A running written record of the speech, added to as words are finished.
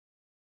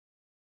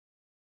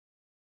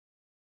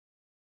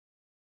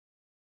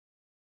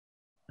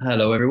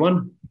Hello,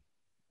 everyone.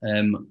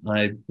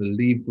 I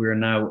believe we're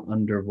now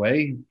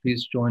underway.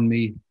 Please join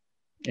me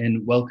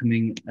in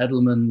welcoming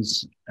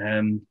Edelman's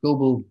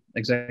Global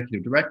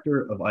Executive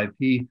Director of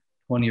IP,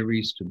 Tonia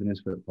Ries, to the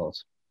NewsWhip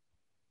Pulse.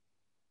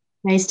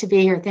 Nice to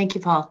be here. Thank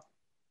you, Paul.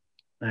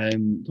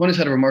 Tonia's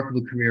had a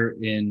remarkable career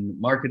in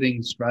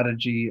marketing,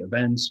 strategy,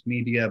 events,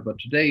 media, but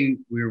today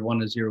we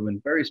want to zero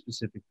in very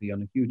specifically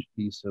on a huge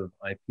piece of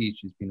IP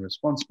she's been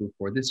responsible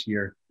for this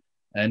year,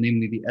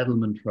 namely the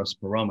Edelman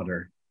Trust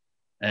Barometer.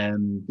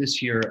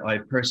 This year, I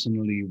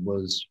personally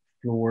was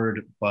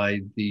floored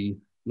by the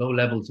low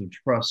levels of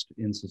trust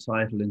in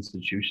societal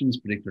institutions,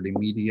 particularly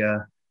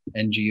media,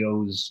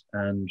 NGOs,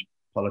 and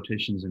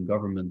politicians and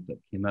government that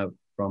came out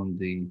from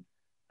the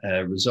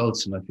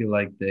results. And I feel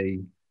like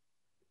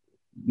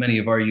many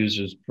of our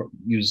users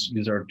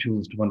use our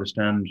tools to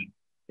understand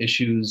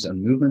issues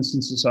and movements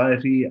in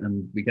society,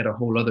 and we get a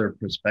whole other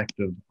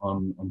perspective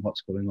on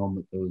what's going on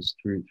with those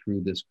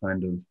through this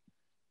kind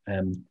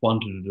of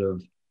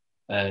quantitative,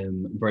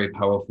 very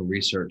powerful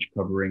research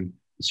covering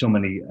so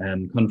many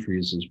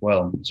countries as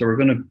well. So we're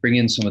going to bring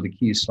in some of the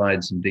key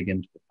slides and dig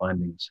into the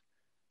findings.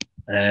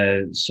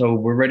 So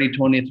we're ready,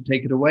 Tonia, to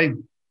take it away.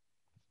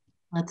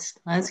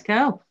 Let's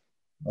go.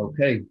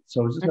 Okay,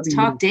 so let's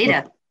talk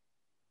data.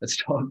 Let's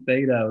talk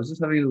data. I was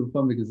just having a little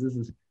fun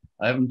because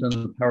I haven't done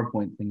a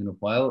PowerPoint thing in a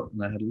while,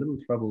 and I had a little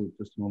trouble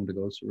just a moment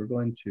ago. So we're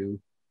going to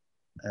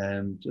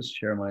just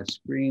share my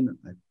screen.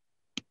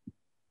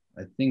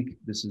 I think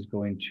this is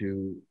going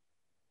to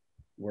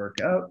work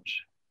out.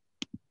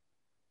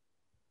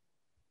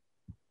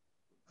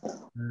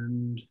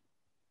 And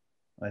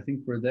I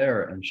think we're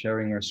there and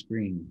sharing our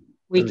screen.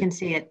 We can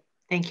see it.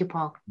 Thank you,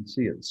 Paul. You can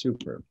see it.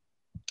 Super.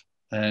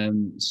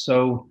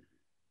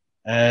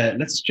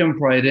 Let's jump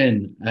right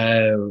in.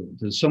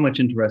 There's so much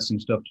interesting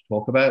stuff to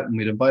talk about, and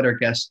we'd invite our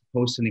guests to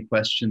post any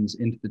questions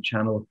into the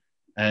channel.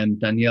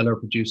 Danielle, our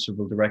producer,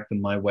 will direct them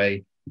my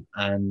way,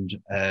 and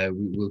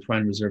we will try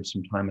and reserve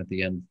some time at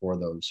the end for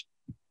those.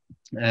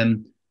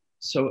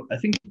 So I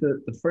think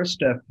the first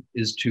step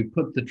is to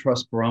put the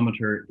trust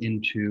barometer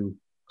into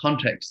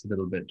context a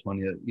little bit,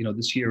 Tonia. You know,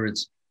 this year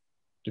it's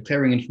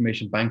declaring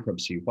information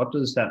bankruptcy. What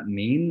does that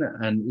mean?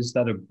 And is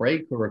that a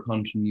break or a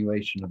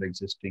continuation of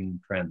existing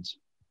trends?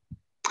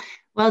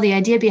 Well, the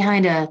idea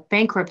behind a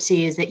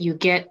bankruptcy is that you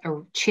get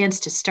a chance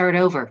to start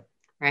over,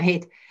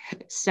 right?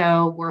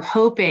 So we're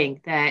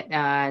hoping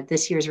that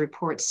this year's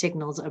report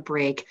signals a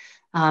break.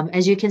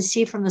 As you can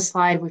see from the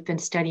slide, we've been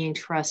studying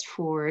trust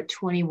for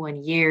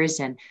 21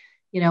 years. And,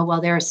 you know,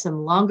 while there are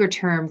some longer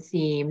term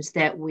themes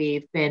that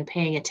we've been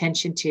paying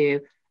attention to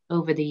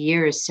over the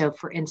years. So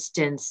for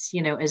instance,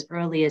 you know, as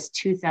early as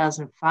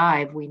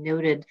 2005, we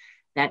noted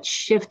that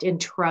shift in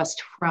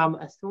trust from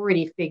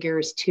authority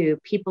figures to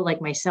people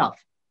like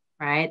myself.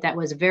 Right? That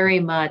was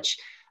very much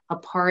a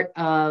part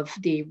of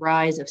the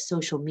rise of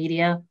social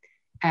media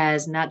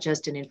as not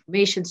just an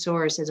information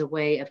source, as a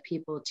way of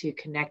people to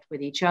connect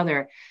with each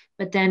other.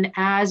 But then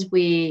as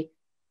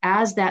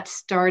that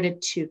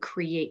started to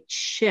create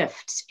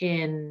shifts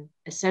in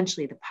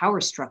essentially the power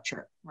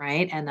structure,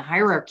 right, and the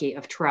hierarchy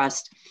of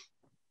trust,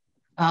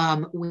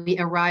 we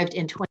arrived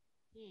in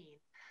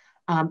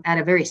 2018 at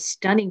a very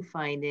stunning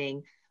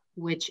finding,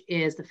 which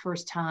is the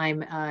first time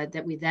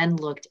that we then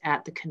looked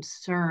at the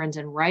concerns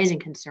and rising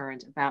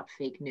concerns about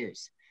fake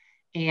news.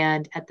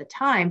 And at the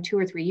time, 2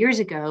 or 3 years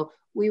ago,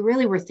 we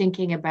really were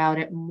thinking about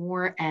it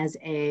more as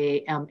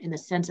in the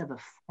sense of a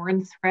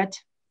foreign threat,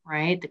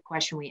 right? The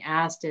question we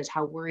asked is,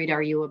 how worried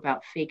are you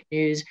about fake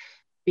news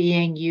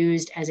being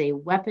used as a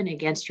weapon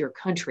against your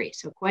country?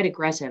 So quite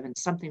aggressive, and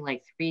something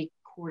like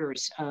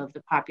 3/4 of the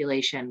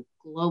population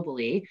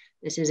globally.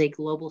 This is a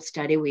global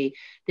study. We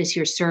this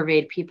year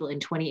surveyed people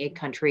in 28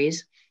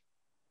 countries.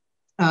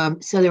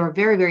 So there were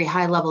very, very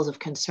high levels of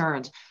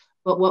concerns.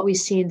 But what we've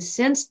seen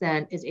since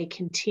then is a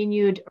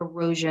continued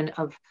erosion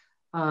of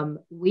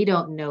we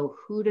don't know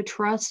who to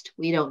trust.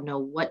 We don't know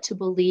what to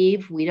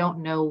believe. We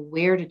don't know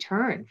where to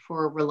turn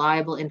for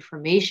reliable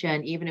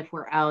information, even if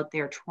we're out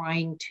there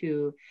trying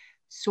to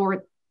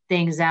sort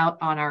things out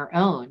on our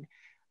own.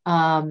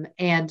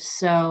 And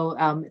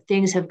so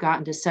things have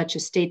gotten to such a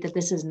state that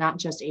this is not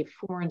just a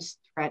foreign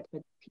threat,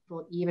 but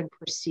people even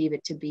perceive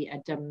it to be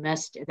a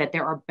domestic, that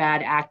there are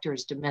bad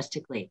actors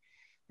domestically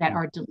that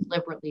are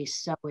deliberately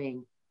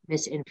sowing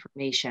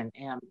misinformation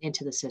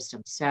into the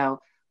system.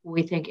 So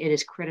we think it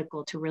is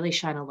critical to really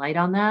shine a light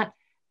on that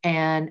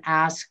and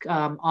ask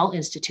all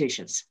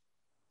institutions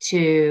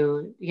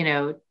to, you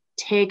know,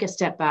 take a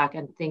step back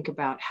and think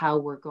about how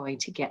we're going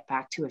to get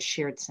back to a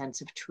shared sense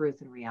of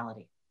truth and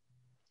reality.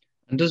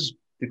 And does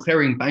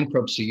declaring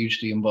bankruptcy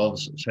usually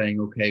involves saying,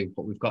 okay,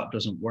 what we've got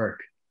doesn't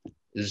work?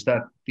 Is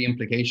that the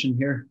implication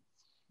here?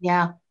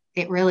 Yeah,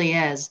 it really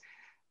is.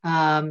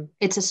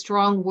 It's a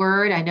strong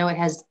word. I know it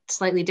has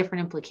slightly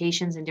different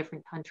implications in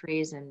different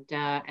countries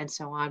and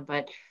so on.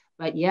 But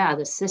yeah,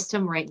 the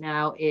system right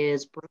now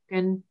is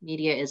broken.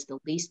 Media is the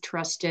least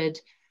trusted.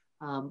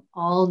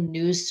 All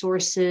news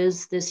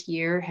sources this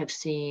year have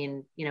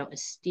seen, you know, a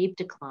steep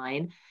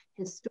decline.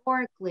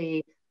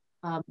 Historically,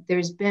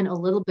 there's been a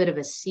little bit of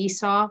a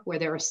seesaw where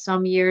there are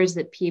some years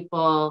that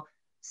people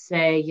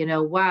say,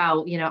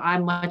 wow,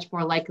 I'm much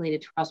more likely to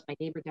trust my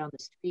neighbor down the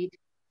street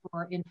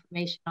for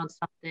information on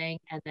something.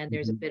 And then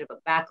there's a bit of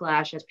a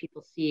backlash as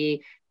people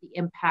see the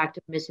impact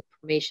of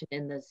misinformation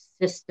in the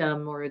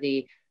system or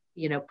the,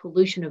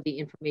 pollution of the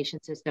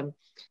information system.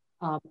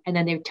 And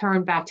then they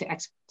turn back to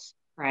experts,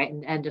 right,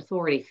 and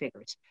authority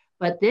figures.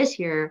 But this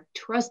year,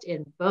 trust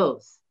in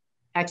both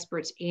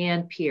experts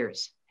and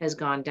peers has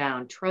gone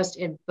down. Trust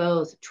in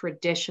both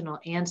traditional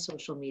and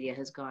social media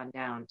has gone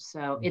down.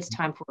 So it's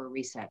time for a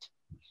reset.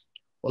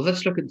 Well,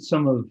 let's look at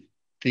some of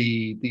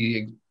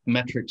the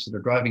metrics that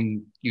are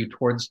driving you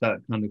towards that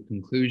kind of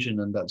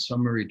conclusion and that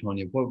summary,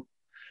 Tonia.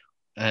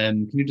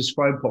 Can you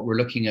describe what we're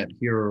looking at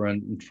here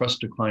around trust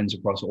declines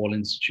across all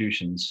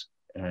institutions?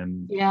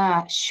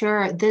 Yeah,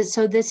 sure.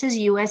 So this is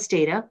US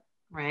data,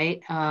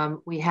 right?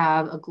 We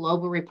have a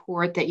global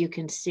report that you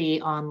can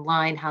see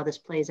online how this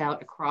plays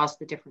out across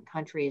the different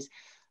countries.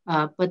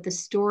 But the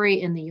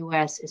story in the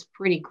US is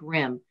pretty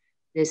grim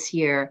this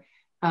year.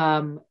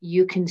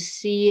 You can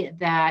see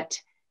that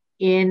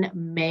in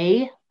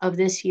May of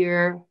this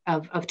year,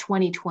 of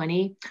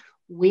 2020,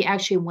 we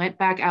actually went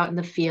back out in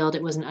the field.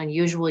 It was an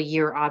unusual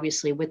year,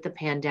 obviously, with the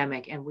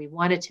pandemic, and we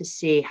wanted to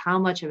see how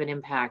much of an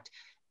impact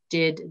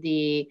did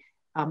the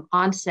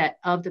onset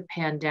of the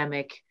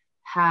pandemic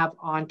have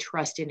on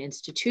trust in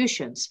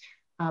institutions.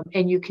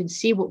 And you can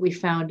see what we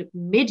found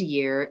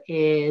mid-year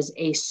is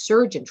a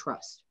surge in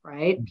trust,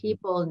 right? Mm-hmm.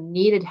 People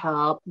needed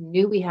help,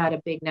 knew we had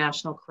a big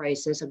national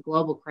crisis, a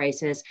global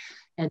crisis,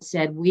 and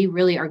said, we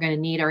really are going to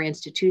need our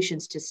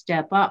institutions to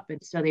step up.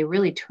 And so they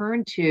really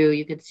turned to,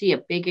 you could see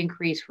a big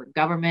increase for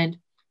government,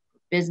 for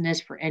business,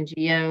 for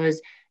NGOs,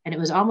 and it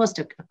was almost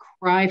a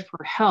cry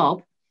for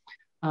help.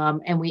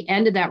 And we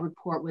ended that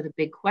report with a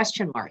big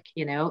question mark.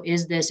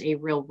 Is this a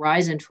real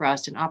rise in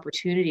trust, an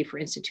opportunity for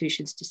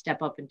institutions to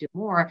step up and do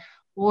more?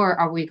 Or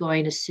are we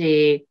going to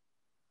see,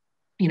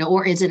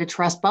 or is it a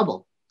trust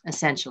bubble,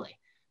 essentially?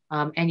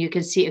 And you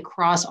can see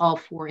across all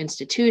four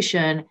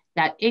institutions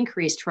that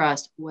increased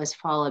trust was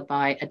followed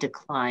by a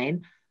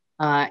decline.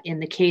 In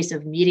the case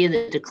of media,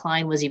 the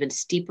decline was even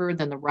steeper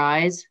than the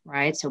rise,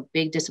 right? So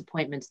big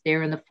disappointments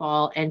there in the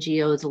fall.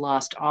 NGOs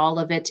lost all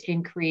of its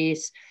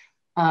increase.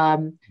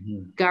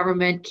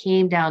 Government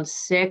came down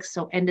 6,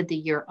 so ended the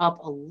year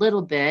up a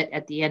little bit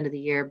at the end of the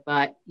year,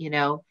 but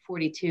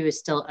 42 is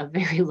still a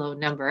very low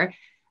number.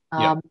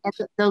 And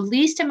the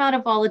least amount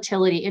of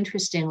volatility,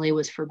 interestingly,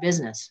 was for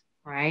business,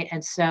 right?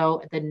 And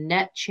so the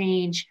net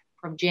change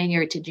from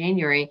January to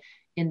January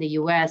in the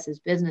US is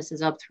business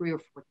is up 3 or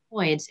 4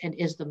 points and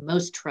is the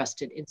most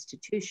trusted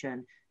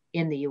institution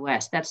in the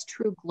US. That's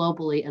true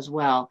globally as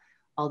well.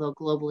 Although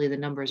globally the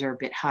numbers are a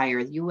bit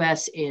higher. The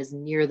US is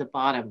near the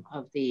bottom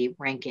of the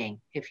ranking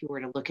if you were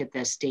to look at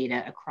this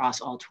data across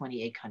all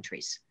 28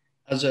 countries.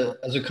 As a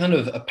kind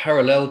of a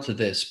parallel to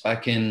this,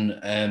 back in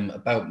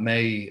about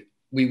May,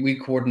 we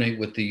coordinate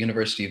with the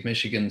University of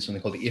Michigan,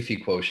 something called the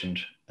IFE quotient.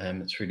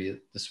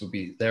 This would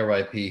be their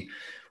IP,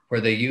 where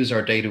they use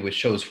our data, which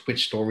shows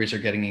which stories are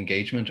getting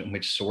engagement and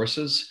which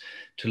sources,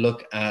 to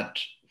look at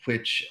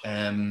which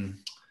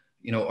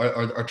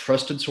are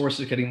trusted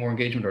sources getting more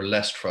engagement or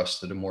less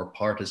trusted and more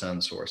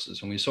partisan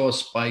sources. And we saw a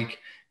spike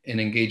in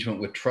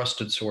engagement with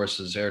trusted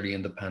sources early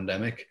in the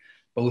pandemic,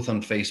 both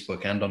on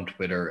Facebook and on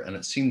Twitter. And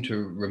it seemed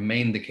to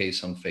remain the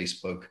case on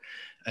Facebook.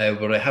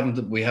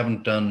 But we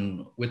haven't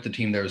done with the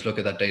team there is look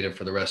at that data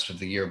for the rest of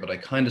the year, but I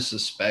kind of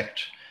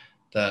suspect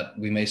that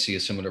we may see a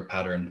similar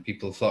pattern.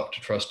 People flock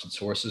to trusted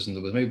sources, and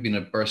there was maybe been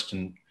a burst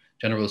in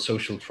general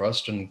social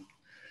trust and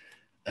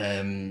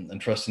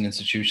trust in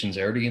institutions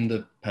early in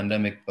the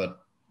pandemic,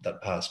 but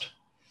that passed.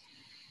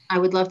 I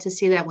would love to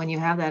see that when you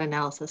have that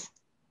analysis.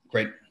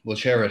 Great, we'll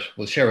share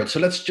it. So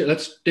let's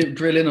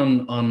drill in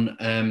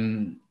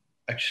on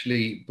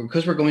actually,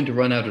 because we're going to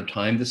run out of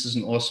time. This is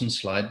an awesome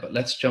slide, but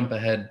let's jump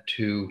ahead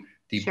to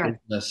the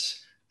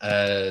business.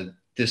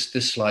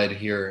 This slide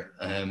here.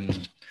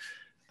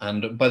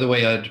 And by the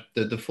way,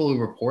 the full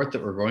report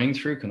that we're going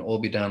through can all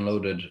be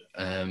downloaded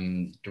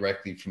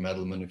directly from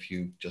Edelman. If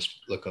you just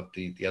look up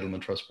the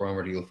Edelman Trust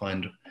Barometer, you'll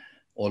find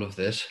all of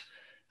this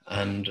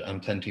and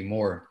plenty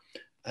more.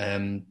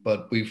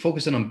 But we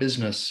focus in on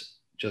business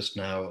just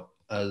now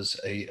as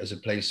a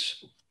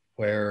place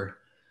where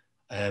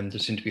there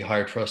seems to be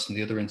higher trust in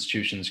the other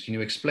institutions. Can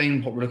you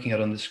explain what we're looking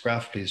at on this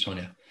graph, please,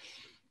 Tonia?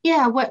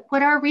 Yeah, what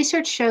our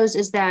research shows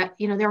is that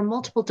there are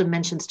multiple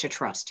dimensions to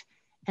trust,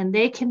 and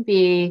they can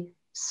be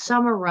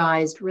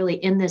summarized really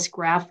in this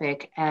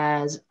graphic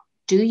as,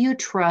 do you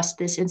trust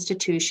this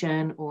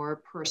institution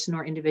or person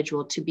or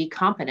individual to be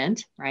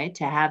competent, right?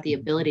 To have the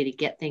ability to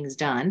get things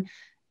done.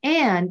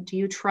 And do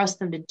you trust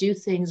them to do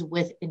things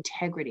with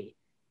integrity,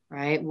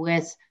 right?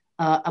 With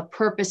a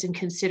purpose and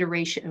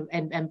consideration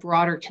and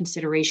broader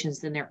considerations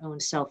than their own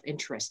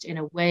self-interest, in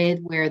a way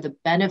where the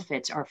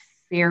benefits are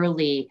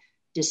fairly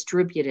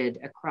distributed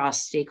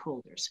across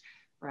stakeholders.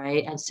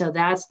 Right. And so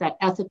that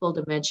ethical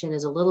dimension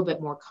is a little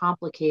bit more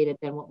complicated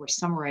than what we're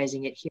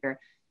summarizing it here.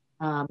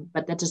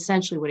 But that's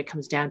essentially what it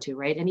comes down to,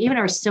 right? And even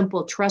our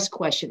simple trust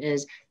question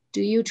is,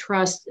 do you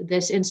trust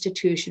this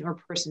institution or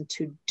person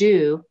to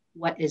do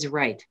what is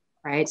right,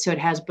 right? So it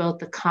has both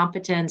the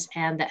competence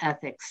and the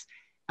ethics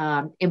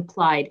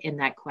implied in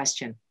that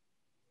question.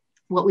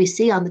 What we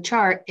see on the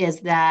chart is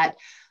that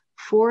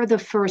for the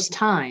first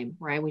time,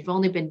 right, we've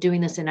only been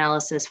doing this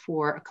analysis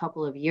for a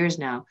couple of years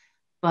now,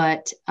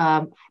 but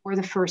for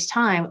the first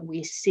time,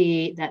 we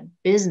see that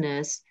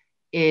business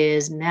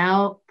is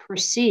now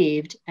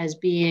perceived as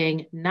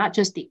being not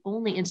just the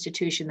only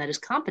institution that is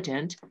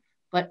competent,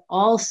 but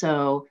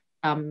also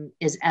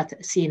is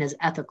seen as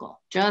ethical,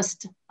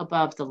 just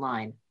above the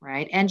line,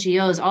 right?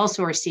 NGOs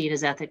also are seen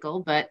as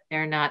ethical, but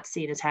they're not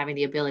seen as having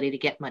the ability to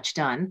get much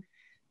done.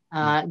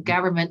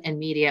 Government and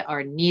media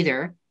are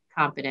neither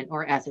competent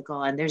or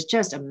ethical, and there's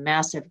just a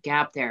massive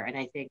gap there. And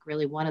I think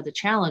really one of the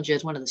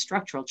challenges, one of the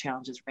structural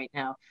challenges right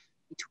now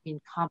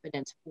between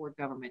competence for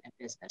government and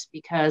business,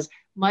 because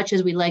much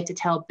as we like to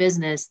tell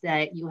business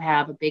that you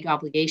have a big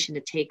obligation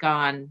to take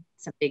on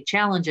some big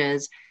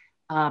challenges,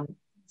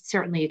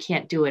 certainly you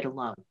can't do it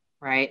alone,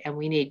 right? And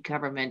we need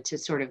government to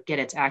sort of get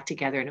its act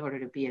together in order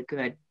to be a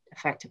good,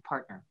 effective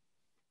partner.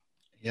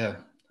 Yeah,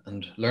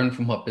 and learn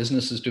from what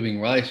business is doing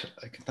right.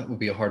 That would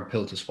be a hard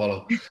pill to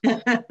swallow.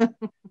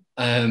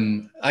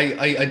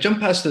 I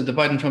jumped past the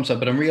Biden-Trump side,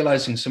 but I'm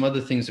realizing some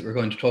other things that we're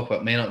going to talk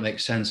about may not make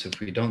sense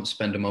if we don't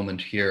spend a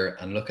moment here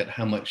and look at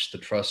how much the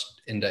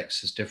trust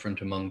index is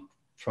different among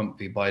Trump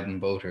v. Biden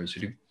voters.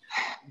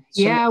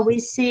 Yeah, we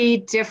see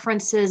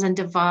differences and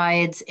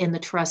divides in the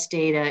trust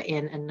data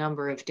in a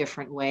number of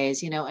different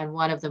ways, and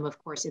one of them, of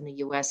course, in the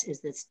US is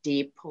this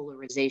deep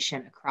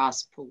polarization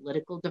across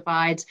political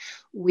divides.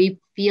 We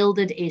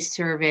fielded a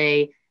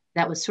survey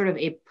that was sort of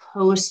a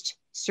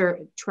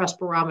post-Trust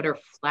Barometer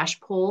flash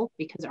poll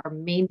because our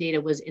main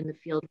data was in the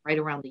field right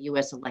around the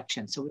US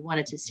election. So we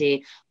wanted to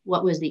see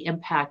what was the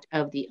impact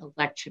of the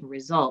election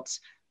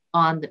results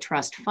on the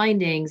trust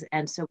findings.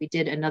 And so we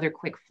did another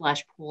quick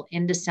flash poll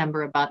in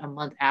December, about a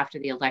month after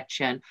the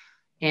election.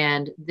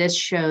 And this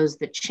shows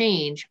the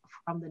change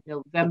from the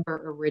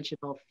November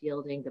original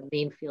fielding, the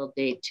main field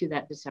date, to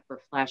that December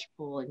flash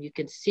poll. And you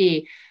can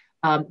see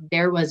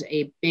there was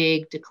a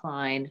big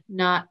decline,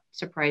 not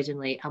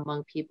surprisingly,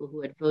 among people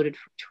who had voted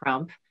for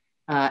Trump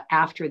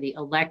after the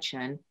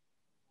election.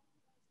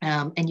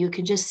 And you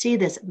can just see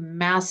this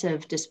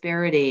massive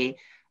disparity.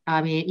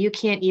 I mean, you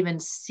can't even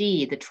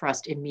see the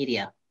trust in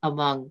media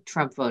among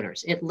Trump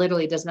voters. It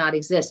literally does not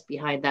exist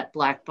behind that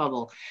black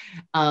bubble.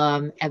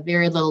 A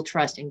very little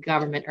trust in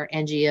government or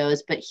NGOs.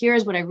 But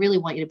here's what I really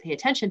want you to pay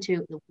attention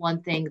to, the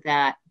one thing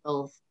that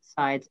both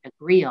sides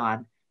agree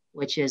on,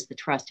 which is the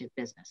trust in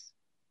business.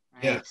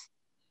 Right?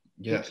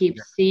 Yeah. We keep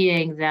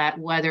seeing that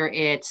whether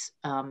it's,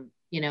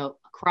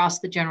 across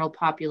the general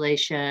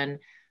population,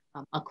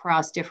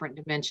 across different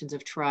dimensions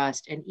of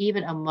trust, and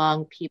even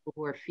among people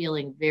who are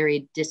feeling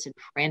very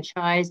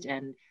disenfranchised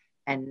and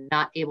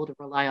not able to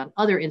rely on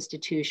other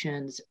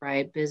institutions,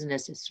 right?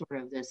 Business is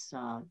sort of this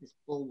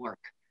bulwark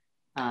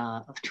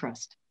of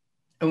trust.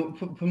 And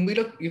when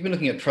you've been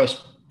looking at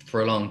trust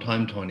for a long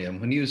time, Tonia, and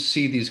when you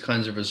see these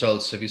kinds of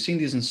results, have you seen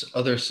these in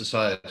other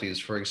societies?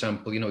 For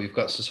example, you've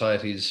got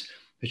societies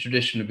which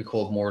traditionally be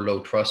called more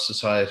low trust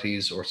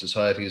societies, or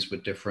societies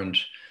with different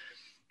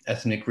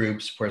ethnic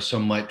groups where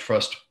some might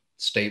trust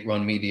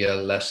state-run media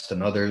less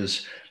than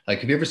others. Like,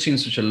 have you ever seen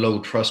such a low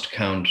trust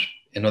count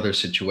in other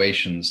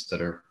situations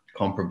that are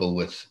comparable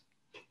with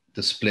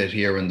the split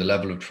here and the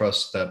level of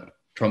trust that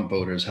Trump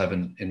voters have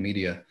in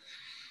media?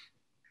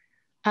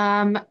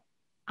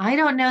 I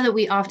don't know that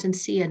we often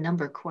see a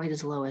number quite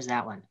as low as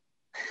that one.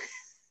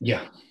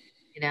 Yeah.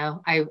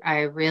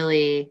 I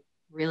really,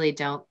 really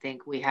don't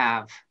think we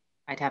have.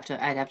 I'd have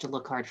to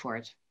look hard for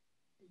it.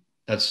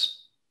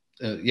 That's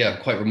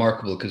quite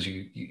remarkable, because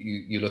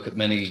you look at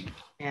many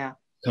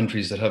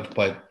countries that have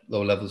quite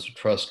low levels of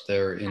trust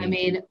there.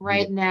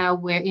 Right now,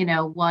 where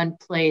one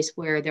place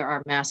where there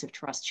are massive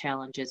trust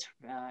challenges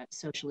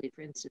socially,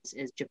 for instance,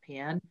 is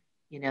Japan.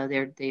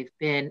 They've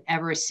been,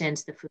 ever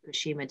since the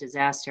Fukushima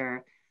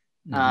disaster,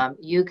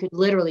 you could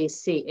literally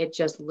see it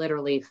just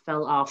literally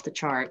fell off the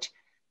chart.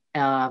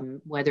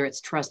 Whether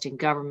it's trust in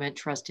government,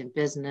 trust in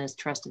business,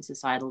 trust in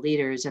societal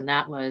leaders, and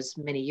that was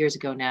many years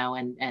ago now,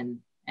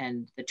 and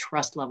the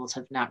trust levels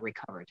have not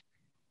recovered.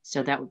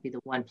 So that would be the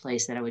one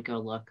place that I would go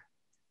look.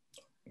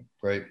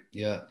 Right.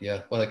 Yeah.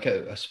 Well,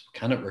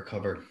 can it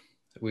recover?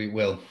 We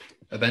will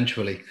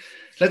eventually.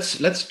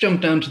 Let's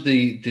jump down to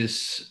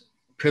this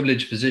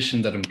privileged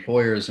position that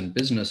employers and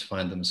business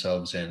find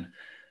themselves in.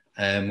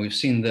 We've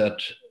seen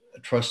that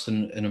trust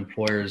in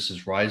employers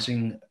is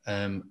rising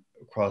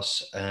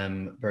across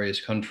various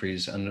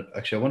countries. And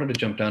actually, I wanted to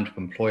jump down to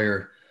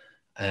employer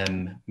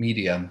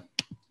media,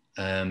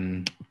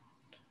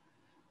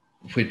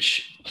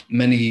 which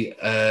many,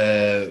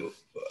 I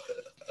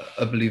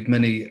believe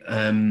many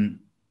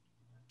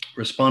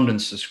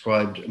respondents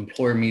described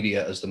employer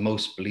media as the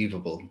most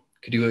believable.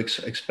 Could you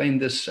explain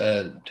this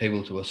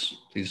table to us,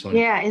 please, Tonia?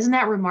 Yeah, isn't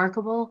that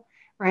remarkable?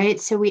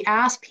 right? So we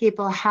ask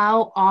people,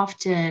 how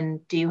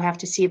often do you have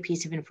to see a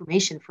piece of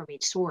information from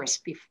each source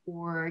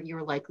before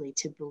you're likely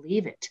to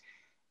believe it?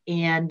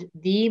 And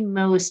the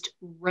most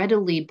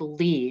readily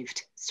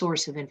believed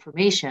source of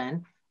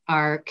information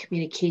are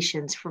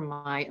communications from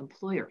my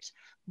employers,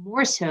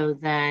 more so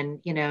than,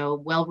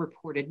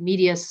 well-reported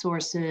media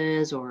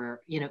sources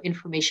or,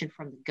 information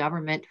from the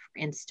government, for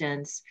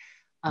instance.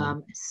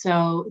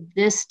 So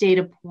this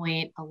data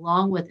point,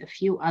 along with a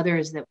few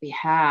others that we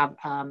have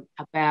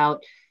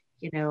about,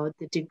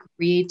 the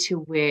degree to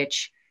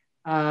which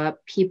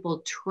people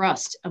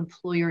trust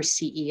employer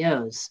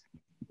CEOs,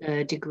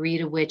 the degree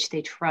to which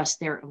they trust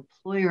their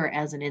employer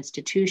as an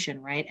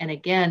institution, right? And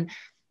again,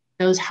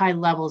 those high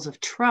levels of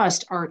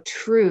trust are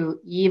true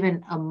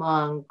even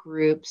among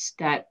groups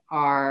that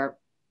are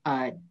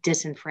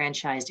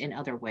disenfranchised in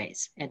other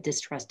ways and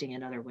distrusting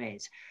in other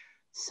ways.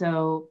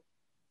 So,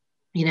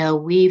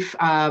 we've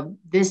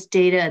this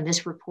data and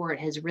this report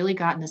has really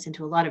gotten us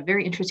into a lot of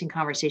very interesting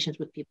conversations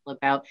with people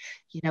about,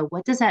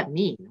 what does that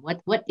mean?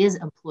 What is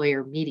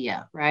employer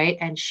media, right?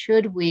 And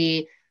should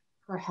we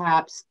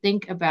perhaps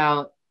think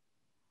about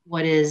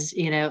what is,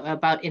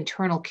 about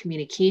internal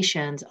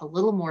communications a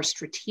little more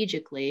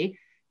strategically,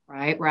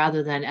 right?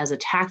 Rather than as a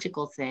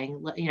tactical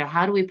thing,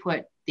 how do we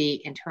put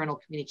the internal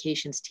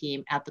communications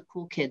team at the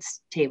cool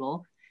kids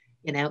table,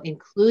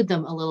 include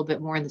them a little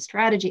bit more in the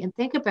strategy, and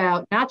think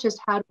about not just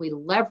how do we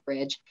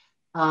leverage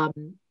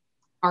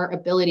our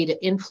ability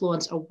to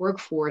influence a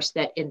workforce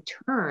that in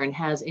turn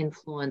has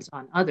influence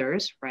on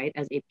others, right?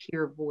 As a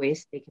peer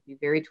voice, they can be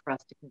very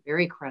trusted and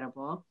very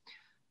credible.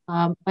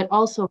 But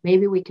also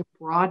maybe we can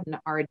broaden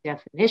our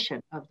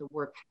definition of the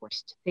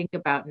workforce to think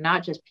about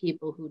not just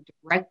people who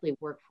directly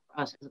work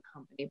for us as a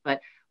company,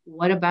 but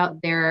what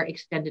about their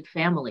extended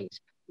families?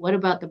 What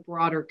about the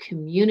broader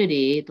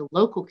community, the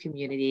local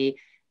community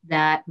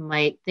that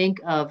might think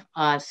of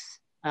us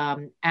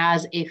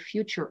as a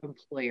future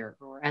employer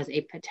or as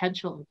a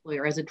potential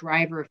employer, as a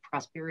driver of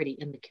prosperity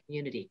in the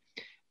community,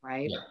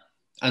 right? Yeah.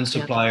 And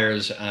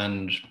suppliers,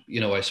 and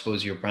I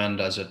suppose your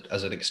brand as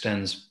it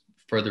extends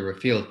further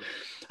afield.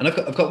 And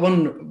I've got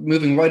one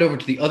moving right over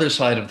to the other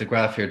side of the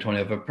graph here, Tony. I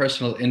have a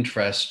personal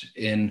interest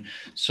in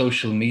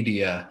social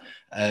media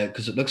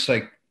because it looks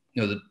like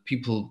that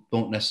people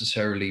don't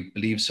necessarily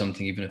believe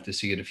something even if they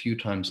see it a few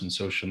times in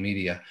social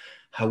media.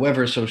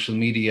 However, social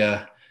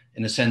media,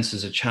 in a sense,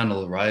 is a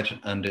channel, right?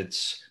 And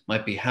it's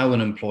might be how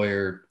an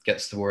employer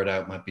gets the word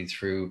out, might be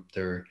through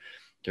their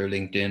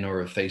LinkedIn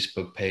or a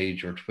Facebook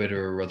page or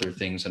Twitter or other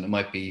things. And it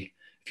might be,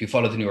 if you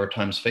follow the New York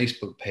Times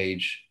Facebook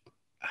page,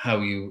 how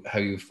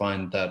you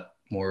find that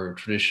more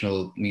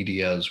traditional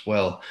media as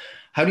well.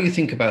 How do you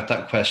think about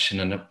that question?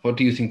 And what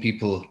do you think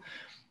people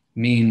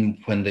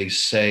mean when they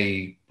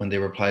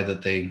reply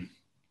that they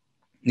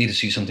need to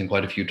see something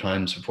quite a few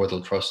times before they'll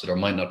trust it or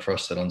might not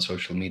trust it on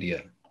social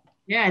media?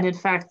 Yeah, and in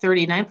fact,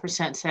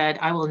 39% said,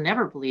 I will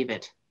never believe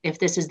it if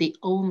this is the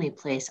only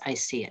place I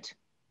see it,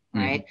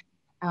 right?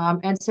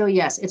 And so,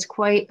 yes, it's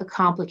quite a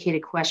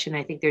complicated question.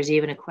 I think there's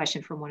even a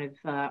question from one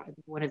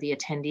of the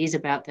attendees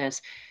about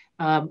this.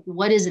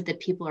 What is it that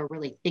people are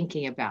really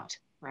thinking about,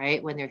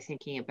 right, when they're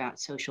thinking about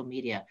social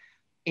media?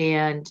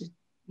 And,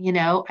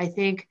 I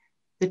think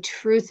the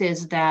truth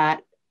is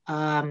that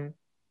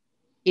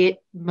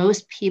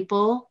most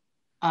people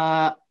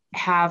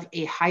have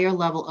a higher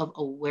level of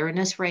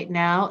awareness right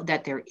now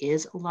that there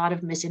is a lot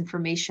of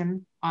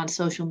misinformation on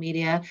social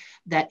media,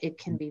 that it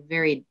can be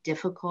very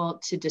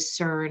difficult to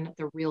discern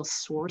the real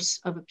source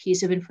of a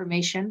piece of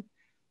information.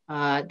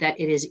 That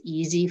it is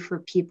easy for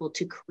people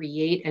to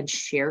create and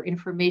share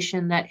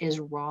information that is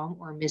wrong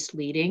or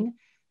misleading.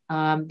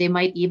 They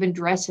might even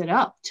dress it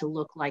up to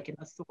look like an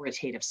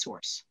authoritative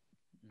source,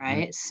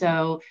 right?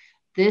 So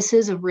this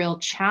is a real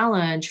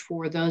challenge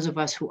for those of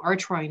us who are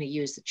trying to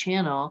use the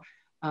channel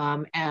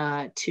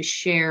to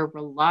share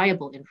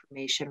reliable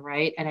information,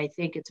 right? And I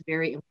think it's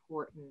very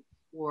important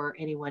for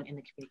anyone in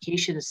the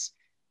communications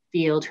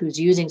field who's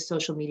using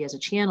social media as a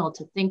channel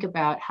to think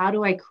about, how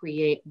do I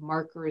create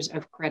markers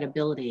of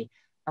credibility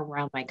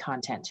around my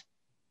content?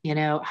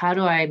 How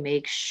do I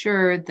make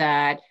sure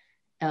that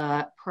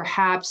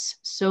perhaps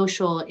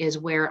social is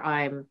where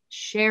I'm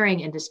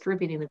sharing and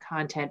distributing the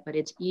content, but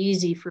it's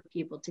easy for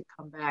people to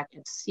come back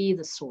and see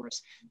the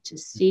source, to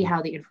see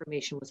how the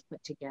information was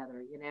put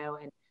together,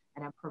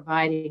 and I'm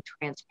providing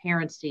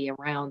transparency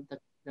around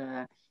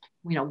the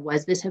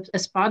was this a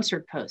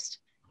sponsored post?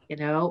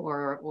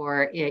 Or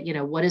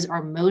what is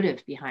our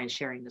motive behind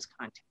sharing this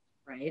content,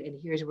 right? And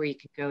here's where you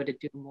could go to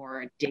do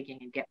more digging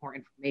and get more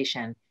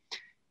information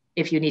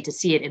if you need to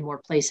see it in more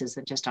places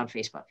than just on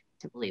Facebook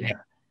to believe it.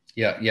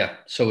 Yeah.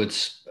 So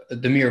it's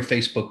the mere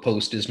Facebook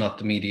post is not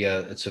the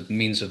media. It's a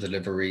means of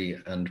delivery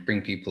and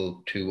bring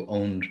people to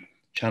owned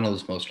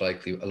channels, most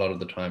likely a lot of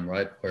the time,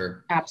 right?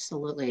 Where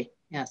absolutely,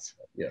 yes.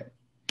 Yeah.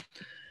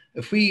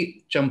 If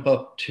we jump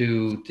up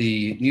to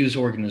the news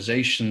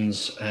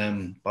organization's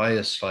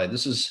bias slide,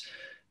 this is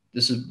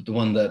the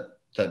one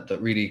that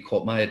really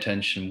caught my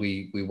attention.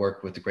 We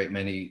work with a great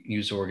many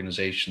news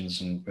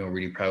organizations, and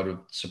really proud of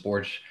the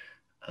support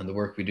and the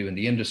work we do in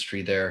the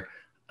industry there.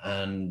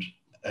 And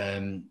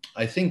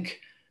I think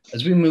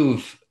as we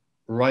move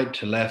right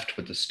to left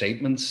with the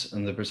statements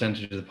and the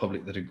percentage of the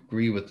public that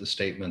agree with the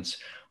statements,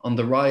 on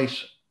the right,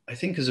 I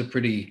think is a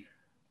pretty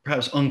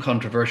perhaps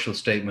uncontroversial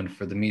statement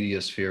for the media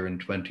sphere in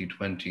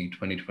 2020,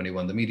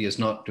 2021. The media is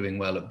not doing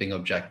well at being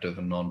objective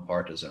and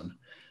non-partisan.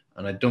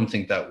 And I don't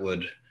think that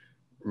would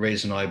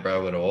raise an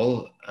eyebrow at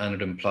all. And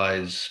it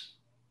implies,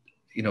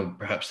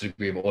 perhaps the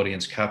degree of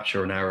audience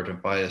capture or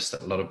narrative bias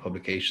that a lot of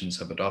publications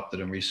have adopted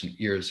in recent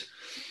years.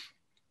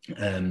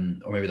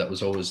 Or maybe that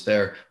was always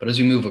there. But as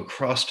we move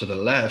across to the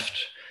left,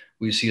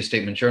 we see a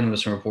statement: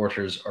 journalists and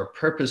reporters are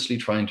purposely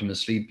trying to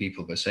mislead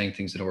people by saying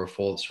things that are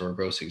false or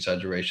gross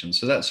exaggerations.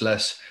 So that's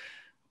less,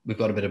 we've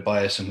got a bit of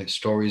bias in which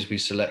stories we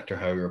select or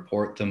how we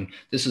report them.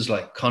 This is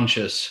like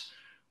conscious,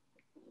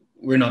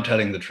 we're not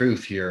telling the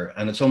truth here,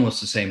 and it's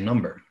almost the same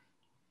number.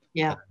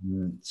 Yeah.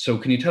 So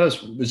can you tell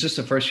us, was this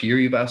the first year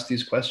you've asked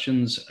these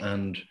questions?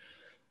 And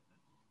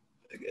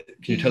can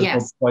you tell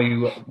us why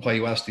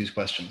you asked these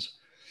questions?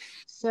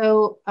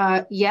 So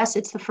yes,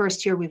 it's the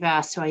first year we've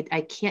asked, so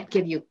I can't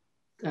give you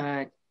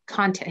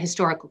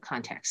historical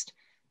context.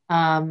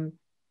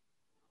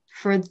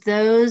 For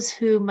those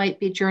who might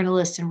be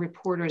journalists and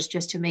reporters,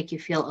 just to make you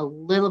feel a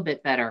little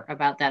bit better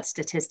about that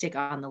statistic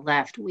on the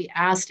left, we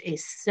asked a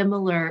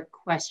similar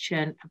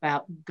question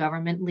about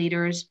government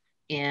leaders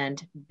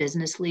and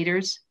business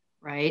leaders,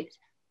 right?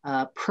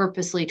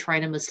 Purposely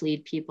trying to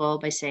mislead people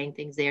by saying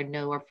things they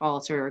know are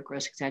false or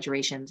gross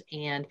exaggerations.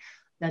 And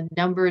the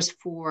numbers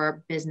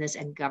for business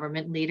and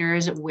government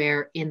leaders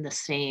were in the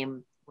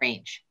same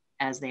range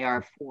as they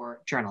are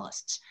for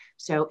journalists.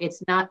 So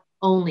it's not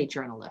only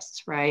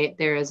journalists, right?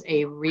 There is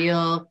a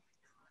real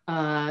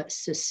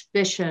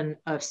suspicion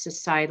of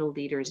societal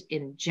leaders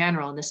in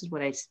general. And this is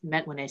what I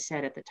meant when I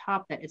said at the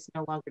top that it's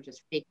no longer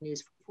just fake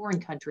news for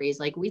foreign countries.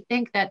 Like, we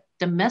think that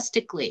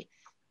domestically,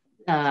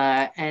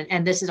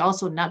 and this is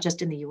also not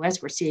just in the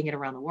US, we're seeing it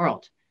around the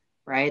world,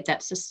 right?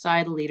 That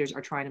societal leaders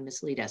are trying to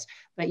mislead us.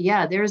 But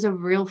yeah, there's a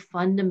real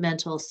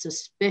fundamental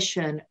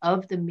suspicion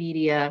of the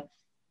media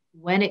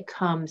when it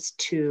comes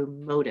to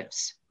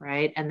motives,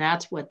 right? And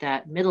that's what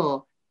that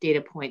middle data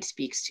point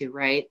speaks to,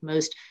 right?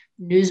 Most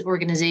news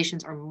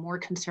organizations are more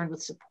concerned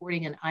with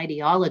supporting an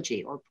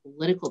ideology or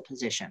political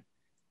position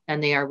than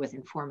they are with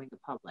informing the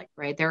public,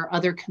 right? There are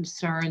other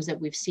concerns that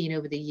we've seen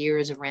over the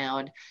years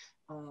around,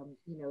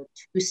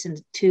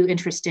 too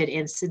interested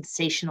in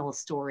sensational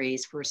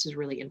stories versus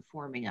really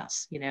informing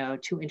us,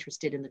 too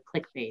interested in the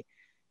clickbait,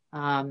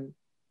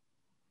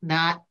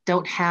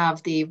 don't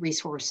have the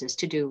resources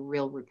to do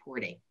real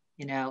reporting,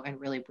 and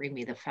really bring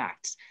me the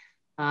facts.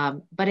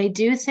 But I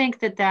do think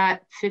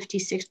that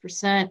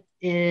 56%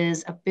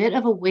 is a bit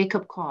of a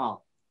wake-up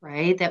call,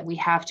 right? That we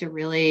have to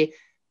really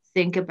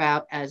think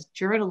about as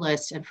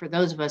journalists. And for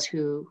those of us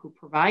who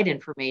provide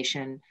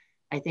information,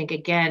 I think,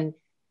 again,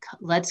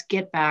 let's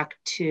get back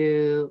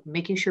to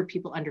making sure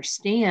people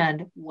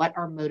understand what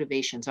our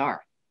motivations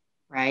are,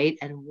 right?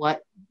 And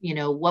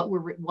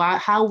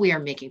how we are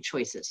making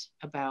choices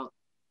about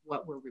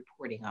what we're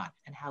reporting on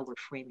and how we're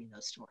framing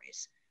those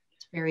stories.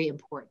 It's very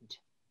important.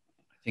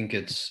 I think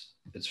it's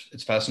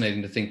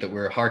fascinating to think that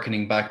we're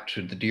hearkening back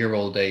to the dear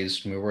old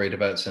days when we were worried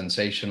about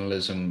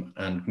sensationalism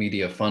and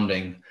media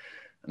funding.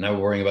 And now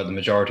we're worrying about the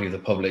majority of the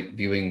public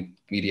viewing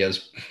media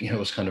as,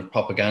 as kind of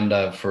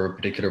propaganda for a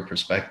particular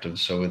perspective.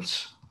 So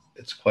it's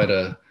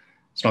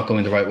not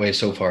going the right way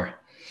so far.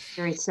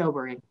 Very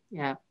sobering,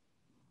 yeah.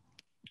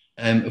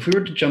 If we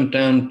were to jump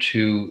down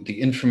to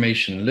the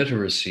information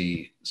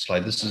literacy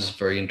slide, this is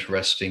very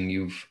interesting.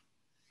 You've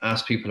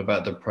asked people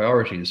about their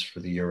priorities for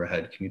the year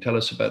ahead. Can you tell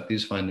us about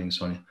these findings,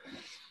 Tonia?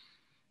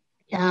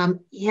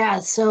 Yeah,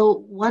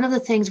 so one of the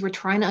things we're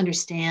trying to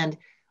understand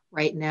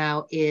right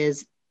now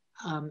is,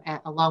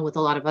 along with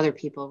a lot of other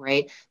people,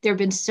 right? There have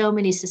been so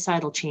many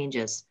societal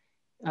changes,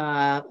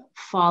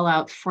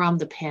 fallout from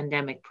the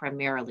pandemic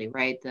primarily,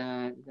 right?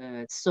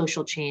 The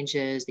social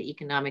changes, the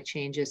economic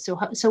changes. So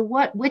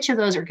which of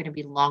those are going to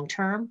be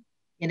long-term,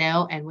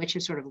 and which are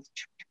sort of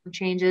short-term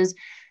changes?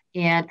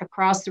 And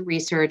across the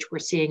research, we're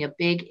seeing a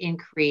big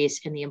increase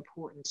in the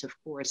importance, of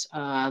course,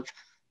 of,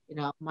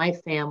 my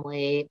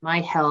family,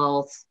 my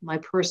health, my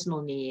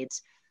personal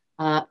needs.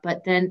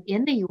 But then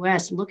in the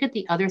US, look at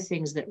the other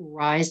things that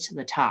rise to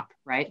the top,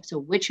 right? So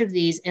which of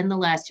these in the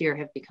last year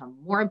have become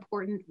more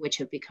important, which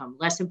have become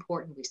less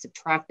important? We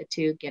subtract the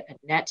two, get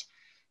a net.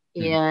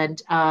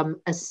 And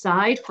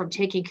aside from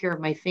taking care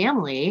of my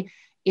family,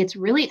 it's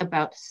really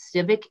about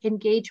civic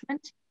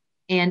engagement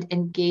and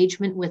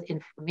engagement with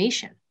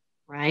information,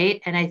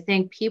 right? And I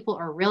think people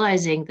are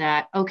realizing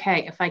that,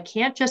 okay, if I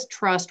can't just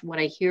trust what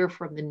I hear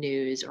from the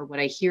news or what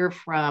I hear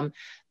from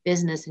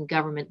business and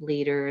government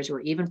leaders or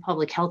even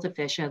public health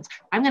officials,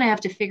 I'm going to have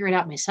to figure it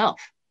out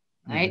myself,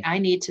 right? I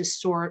need to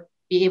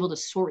be able to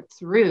sort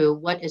through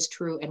what is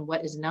true and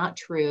what is not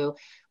true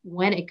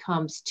when it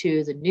comes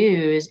to the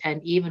news,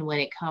 and even when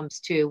it comes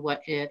to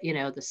what,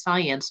 the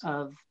science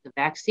of the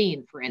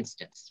vaccine, for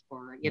instance,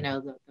 or,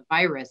 the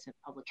virus and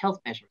public health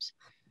measures.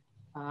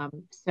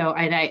 So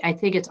I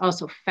think it's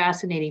also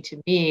fascinating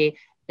to me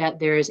that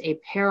there's a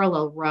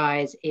parallel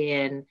rise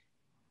in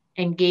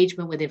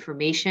engagement with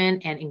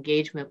information and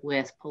engagement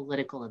with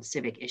political and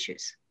civic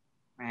issues,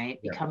 right?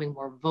 Yeah. Becoming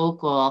more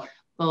vocal,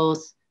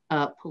 both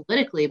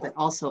politically, but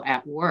also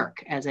at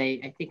work, as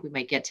I think we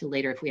might get to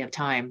later if we have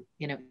time,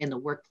 in the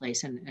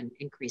workplace and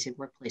increasing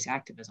workplace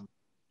activism.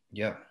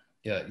 Yeah,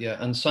 yeah.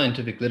 And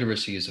scientific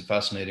literacy is a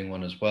fascinating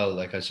one as well.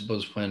 Like, I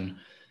suppose when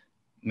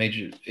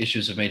major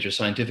issues of major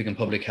scientific and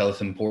public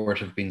health import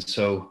have been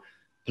so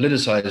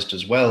politicized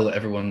as well,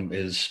 everyone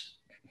is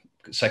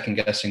second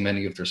guessing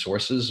many of their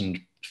sources and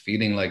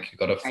feeling like you've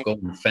got to Right. go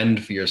and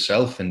fend for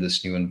yourself in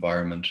this new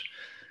environment,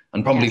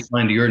 and probably Yes.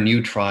 find your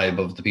new tribe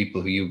of the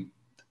people who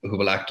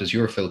will act as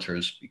your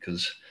filters,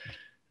 because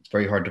it's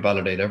very hard to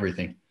validate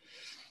everything.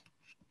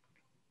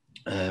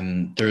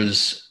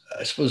 There's,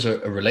 I suppose,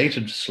 a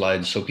related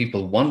slide. So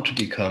people want to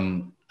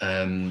become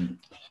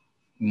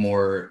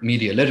more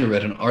media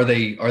literate, and are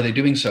they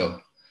doing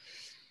so?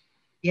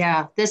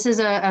 Yeah, this is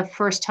a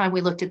first time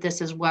we looked at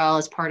this as well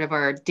as part of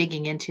our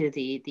digging into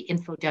the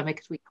infodemic,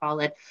 as we call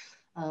it.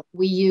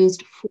 We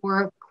used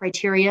 4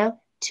 criteria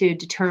to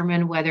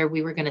determine whether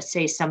we were going to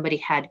say somebody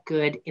had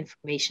good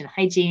information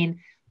hygiene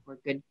or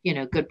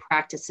good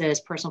practices,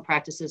 personal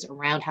practices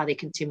around how they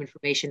consume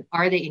information.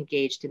 Are they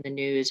engaged in the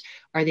news?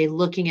 Are they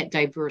looking at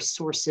diverse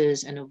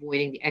sources and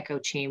avoiding the echo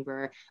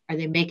chamber? Are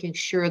they making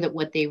sure that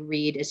what they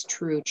read is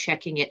true,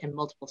 checking it in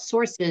multiple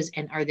sources?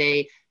 And are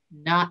they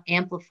not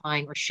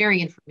amplifying or sharing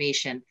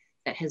information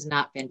that has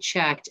not been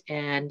checked?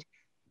 And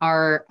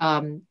are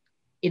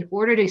in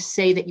order to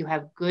say that you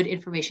have good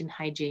information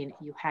hygiene,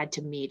 you had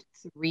to meet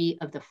 3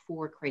 of the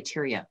 4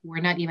 criteria. We're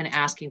not even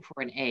asking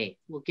for an A.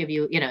 We'll give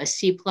you, a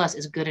C+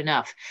 is good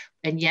enough.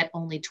 And yet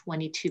only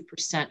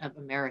 22% of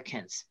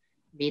Americans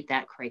meet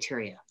that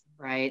criteria,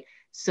 right?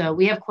 So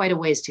we have quite a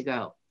ways to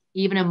go.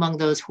 Even among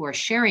those who are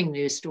sharing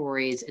news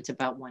stories, it's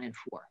about 1 in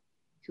 4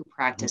 who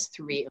practice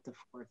 3 of the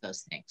 4 of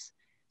those things.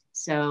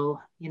 So,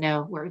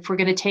 if we're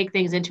going to take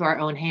things into our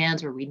own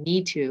hands, or we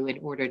need to in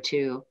order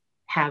to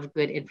have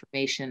good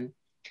information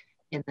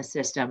in the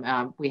system,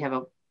 we have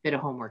a bit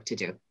of homework to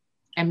do,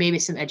 and maybe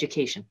some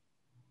education.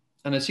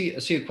 And I see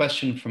a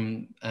question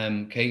from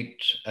Kate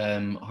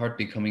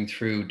Hartby coming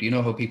through. Do you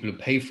know how people who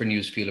pay for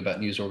news feel about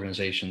news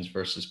organizations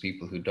versus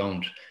people who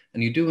don't?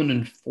 And you do an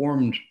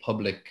informed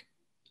public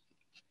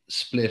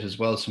split as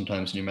well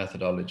sometimes in your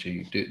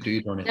methodology. Do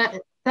you, Tonia?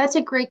 That's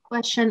a great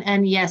question.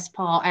 And yes,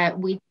 Paul,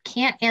 we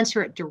can't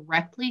answer it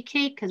directly,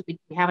 Kate, because we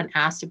haven't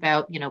asked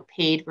about,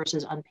 paid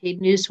versus unpaid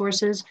news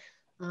sources.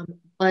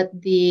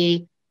 But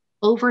the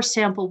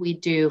oversample we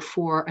do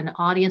for an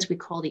audience we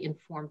call the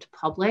informed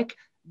public,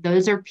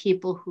 those are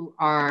people who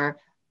are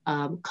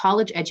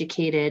college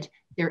educated.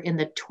 They're in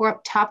the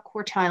top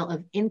quartile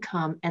of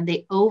income, and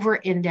they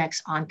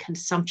over-index on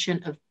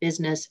consumption of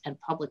business and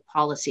public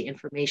policy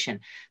information.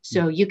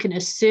 So you can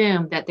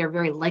assume that they're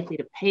very likely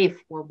to pay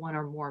for 1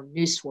 or more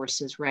news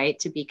sources, right,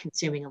 to be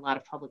consuming a lot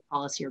of public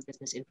policy or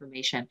business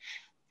information.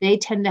 They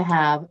tend to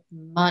have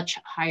much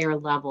higher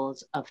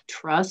levels of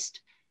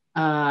trust,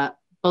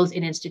 both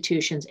in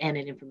institutions and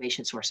in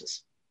information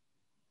sources.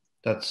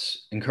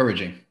 That's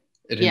encouraging.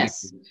 It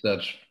yes.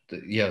 indicates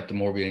that, the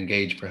more we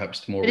engage, perhaps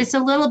the more. But it's a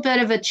little bit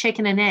of a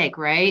chicken and egg,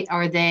 right?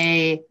 Are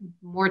they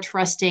more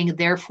trusting,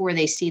 therefore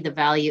they see the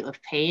value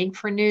of paying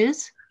for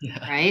news,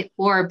 right?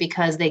 Or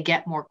because they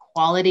get more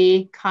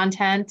quality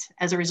content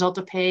as a result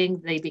of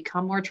paying, they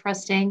become more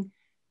trusting.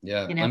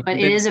 Yeah. But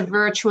it is a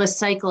virtuous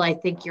cycle. I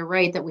think you're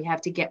right that we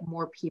have to get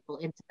more people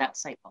into that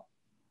cycle.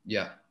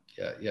 Yeah.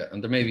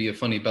 And there may be a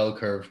funny bell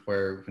curve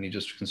where when you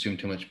just consume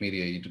too much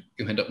media,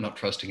 you end up not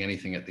trusting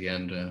anything at the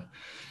end.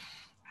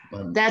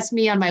 That's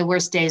me on my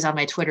worst days on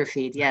my Twitter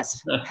feed.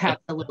 Yes,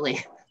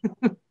 absolutely.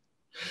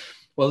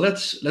 Well,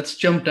 let's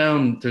jump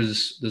down.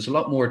 There's a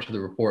lot more to the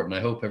report, and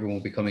I hope everyone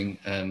will be coming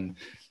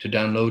to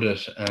download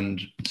it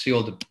and see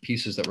all the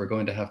pieces that we're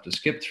going to have to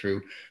skip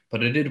through.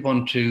 But I did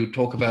want to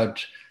talk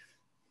about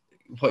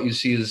what you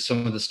see as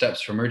some of the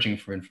steps for emerging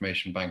from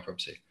information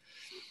bankruptcy.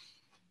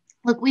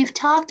 Look, we've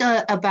talked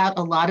about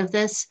a lot of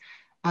this,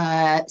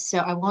 so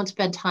I won't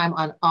spend time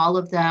on all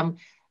of them.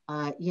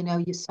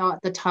 You saw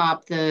at the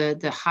top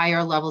the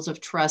higher levels of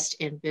trust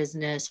in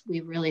business. We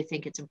really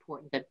think it's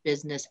important that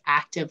business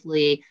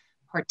actively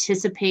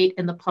participate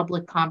in the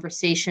public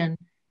conversation,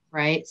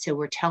 right? So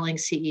we're telling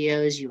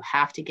CEOs, you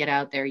have to get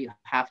out there, you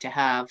have to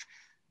have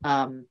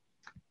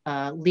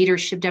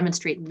leadership,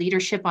 demonstrate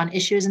leadership on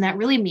issues, and that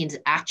really means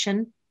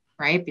action,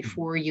 right?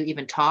 Before you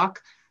even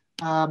talk.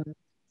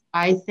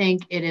 I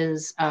think it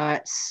is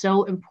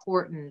so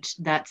important,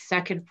 that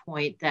second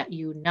point, that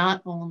you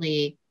not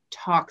only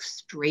talk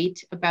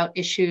straight about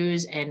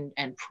issues and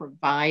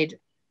provide,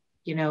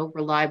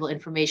 reliable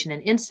information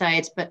and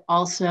insights, but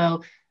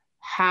also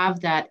have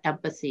that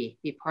empathy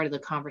be part of the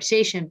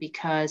conversation,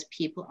 because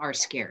people are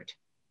scared.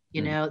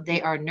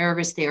 They are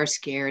nervous, they are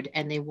scared,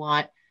 and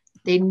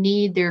they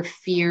need their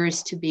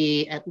fears to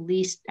be at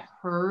least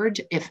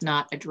heard, if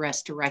not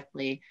addressed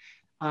directly.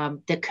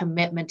 the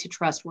commitment to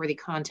trustworthy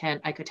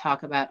content I could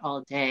talk about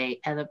all day,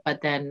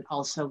 but then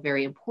also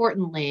very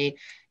importantly,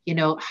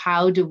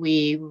 how do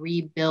we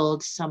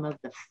rebuild some of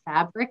the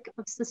fabric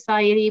of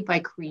society by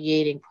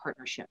creating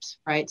partnerships,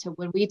 right? So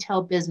when we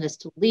tell business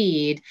to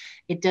lead,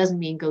 it doesn't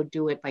mean go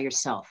do it by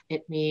yourself.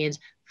 It means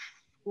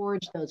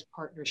forge those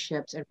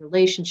partnerships and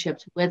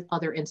relationships with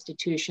other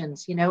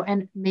institutions,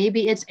 and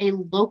maybe it's a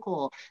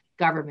local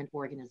government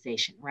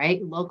organization,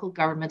 right? Local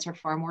governments are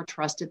far more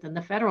trusted than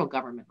the federal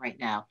government right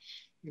now.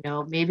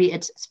 Maybe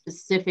it's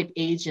specific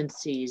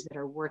agencies that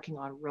are working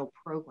on real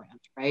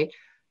programs, right?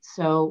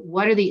 So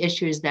what are the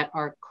issues that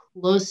are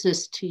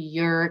closest to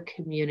your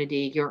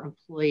community, your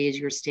employees,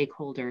 your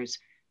stakeholders,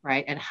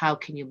 right? And how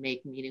can you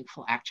make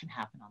meaningful action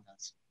happen on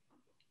those?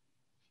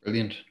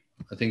 Brilliant.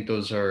 I think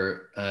those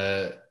are,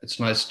 it's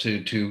nice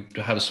to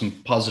have some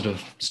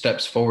positive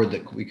steps forward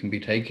that we can be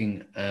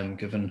taking,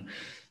 given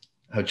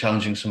how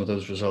challenging some of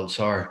those results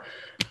are.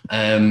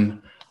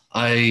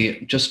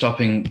 I just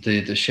stopping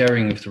the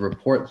sharing of the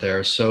report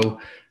there. So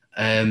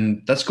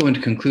that's going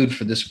to conclude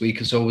for this week.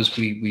 As always,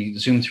 we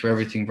zoom through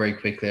everything very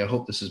quickly. I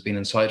hope this has been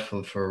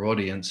insightful for our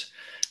audience,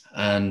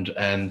 and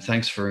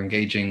thanks for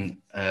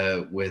engaging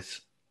with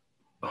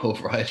a whole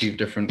variety of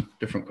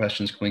different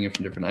questions coming in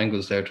from different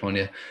angles there,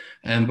 Tonia.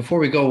 And before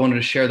we go, I wanted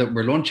to share that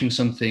we're launching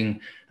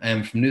something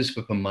from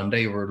NewsWhip on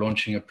Monday. We're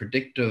launching a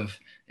predictive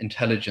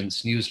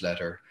intelligence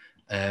newsletter.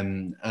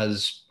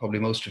 As probably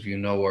most of you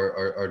know,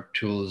 our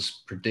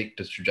tools predict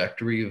the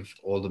trajectory of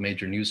all the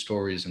major news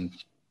stories, and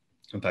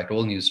in fact,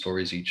 all news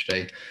stories each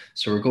day.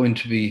 So we're going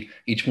to be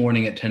each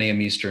morning at 10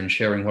 a.m. Eastern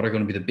sharing what are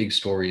going to be the big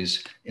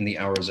stories in the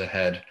hours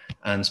ahead,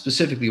 and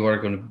specifically what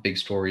are going to be big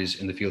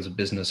stories in the fields of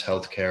business,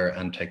 healthcare,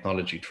 and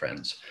technology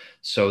trends.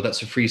 So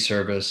that's a free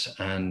service,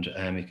 and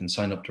you can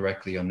sign up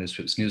directly on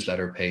NewsWhip's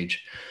newsletter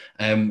page.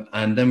 And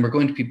then we're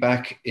going to be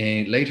back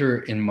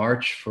later in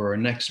March for our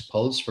next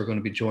Pulse. We're going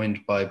to be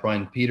joined by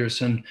Bryan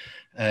Pedersen,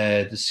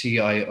 the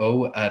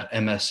CIO at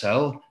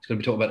MSL. He's going to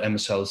be talking about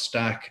MSL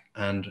Stack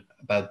and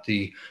about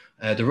the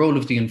role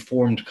of the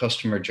informed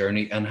customer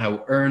journey and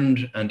how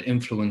earned and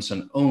influenced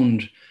and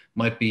owned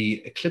might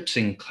be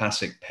eclipsing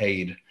classic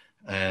paid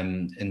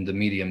in the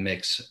media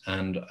mix.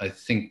 And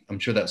I'm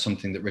sure that's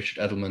something that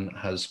Richard Edelman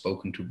has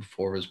spoken to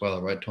before as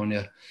well, right,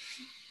 Tonia?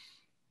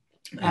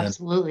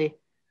 Absolutely.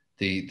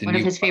 One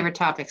of his favorite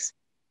topics.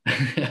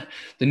 The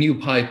new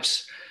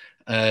pipes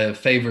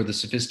favor the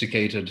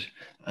sophisticated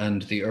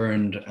and the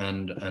earned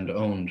and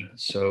owned.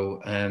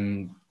 So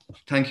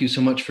thank you so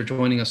much for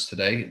joining us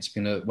today. It's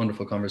been a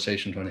wonderful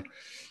conversation, Tonia.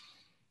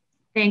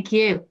 Thank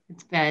you.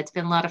 It's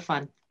been a lot of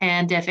fun.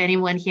 And if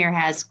anyone here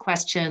has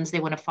questions, they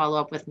want to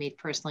follow up with me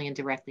personally and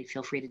directly,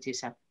 feel free to do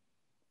so.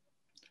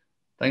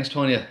 Thanks,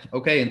 Tonia.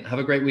 Okay, and have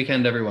a great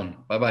weekend, everyone.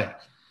 Bye-bye.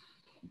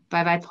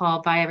 Bye-bye,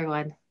 Paul. Bye,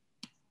 everyone.